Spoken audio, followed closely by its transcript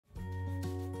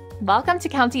Welcome to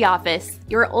County Office,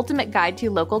 your ultimate guide to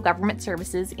local government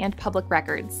services and public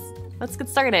records. Let's get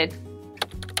started.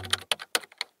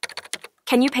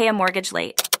 Can you pay a mortgage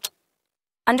late?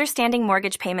 Understanding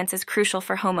mortgage payments is crucial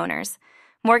for homeowners.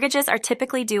 Mortgages are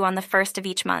typically due on the first of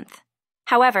each month.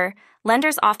 However,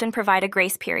 lenders often provide a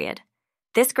grace period.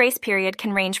 This grace period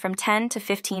can range from 10 to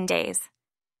 15 days.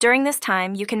 During this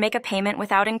time, you can make a payment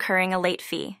without incurring a late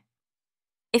fee.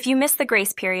 If you miss the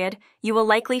grace period, you will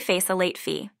likely face a late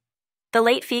fee. The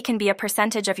late fee can be a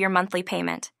percentage of your monthly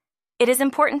payment. It is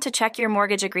important to check your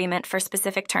mortgage agreement for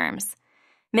specific terms.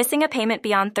 Missing a payment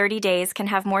beyond 30 days can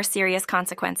have more serious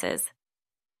consequences.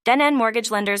 Then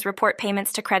mortgage lenders report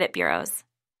payments to credit bureaus.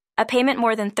 A payment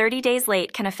more than 30 days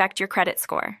late can affect your credit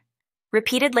score.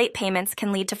 Repeated late payments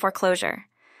can lead to foreclosure.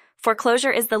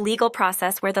 Foreclosure is the legal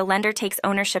process where the lender takes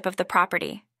ownership of the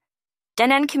property.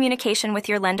 Then communication with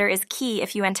your lender is key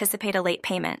if you anticipate a late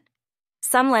payment.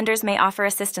 Some lenders may offer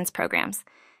assistance programs.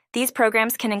 These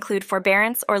programs can include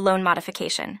forbearance or loan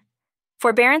modification.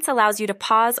 Forbearance allows you to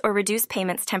pause or reduce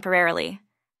payments temporarily.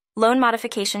 Loan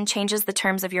modification changes the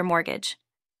terms of your mortgage.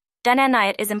 Then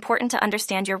it is important to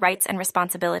understand your rights and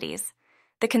responsibilities.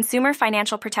 The Consumer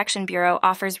Financial Protection Bureau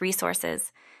offers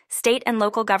resources. State and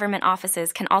local government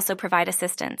offices can also provide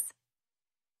assistance.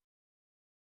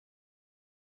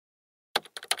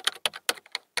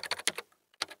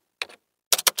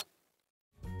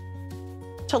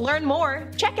 To learn more,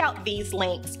 check out these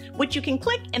links, which you can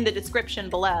click in the description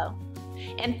below.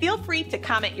 And feel free to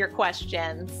comment your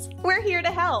questions. We're here to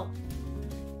help.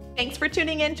 Thanks for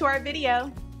tuning in to our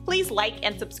video. Please like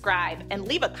and subscribe and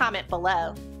leave a comment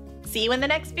below. See you in the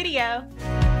next video.